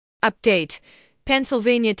Update: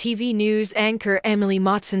 Pennsylvania TV news anchor Emily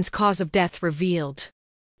Matson's cause of death revealed.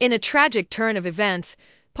 In a tragic turn of events,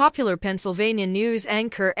 popular Pennsylvania news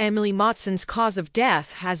anchor Emily Matson's cause of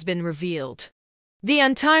death has been revealed. The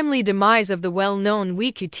untimely demise of the well-known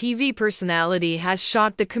Wicu-tv personality has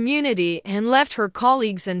shocked the community and left her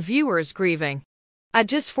colleagues and viewers grieving. At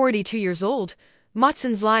just 42 years old,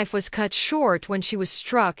 Matson's life was cut short when she was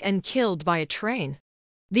struck and killed by a train.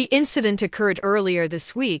 The incident occurred earlier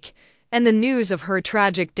this week, and the news of her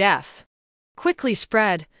tragic death quickly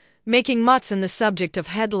spread, making Matson the subject of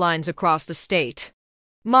headlines across the state.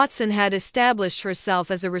 Matson had established herself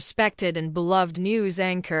as a respected and beloved news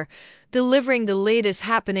anchor, delivering the latest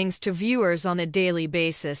happenings to viewers on a daily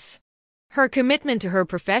basis. Her commitment to her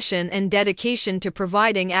profession and dedication to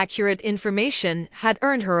providing accurate information had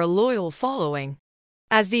earned her a loyal following.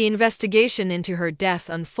 As the investigation into her death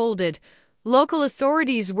unfolded, local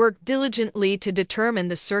authorities worked diligently to determine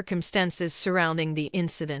the circumstances surrounding the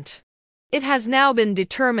incident. It has now been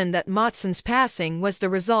determined that Matson's passing was the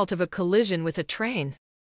result of a collision with a train.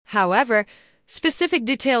 However, specific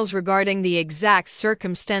details regarding the exact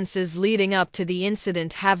circumstances leading up to the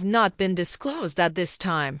incident have not been disclosed at this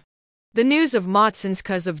time. The news of Matson's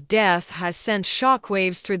cause of death has sent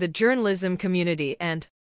shockwaves through the journalism community and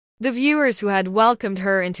the viewers who had welcomed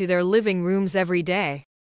her into their living rooms every day.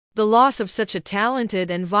 The loss of such a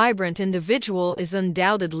talented and vibrant individual is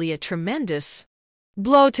undoubtedly a tremendous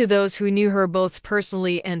blow to those who knew her both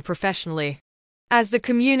personally and professionally. As the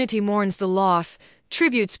community mourns the loss,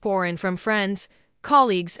 tributes pour in from friends,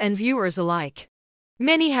 colleagues, and viewers alike.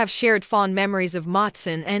 Many have shared fond memories of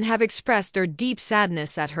Matson and have expressed their deep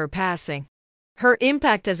sadness at her passing. Her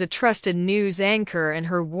impact as a trusted news anchor and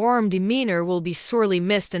her warm demeanor will be sorely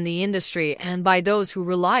missed in the industry and by those who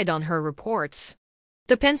relied on her reports.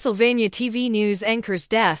 The Pennsylvania TV news anchor's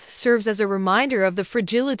death serves as a reminder of the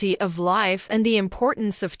fragility of life and the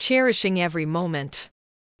importance of cherishing every moment.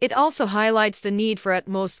 It also highlights the need for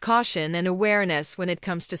utmost caution and awareness when it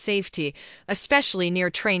comes to safety, especially near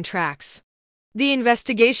train tracks. The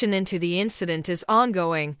investigation into the incident is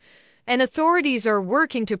ongoing, and authorities are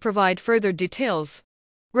working to provide further details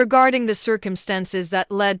regarding the circumstances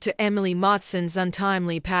that led to Emily Matson's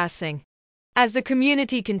untimely passing. As the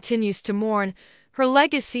community continues to mourn, her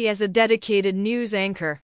legacy as a dedicated news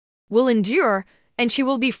anchor will endure, and she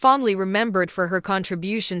will be fondly remembered for her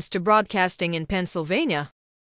contributions to broadcasting in Pennsylvania.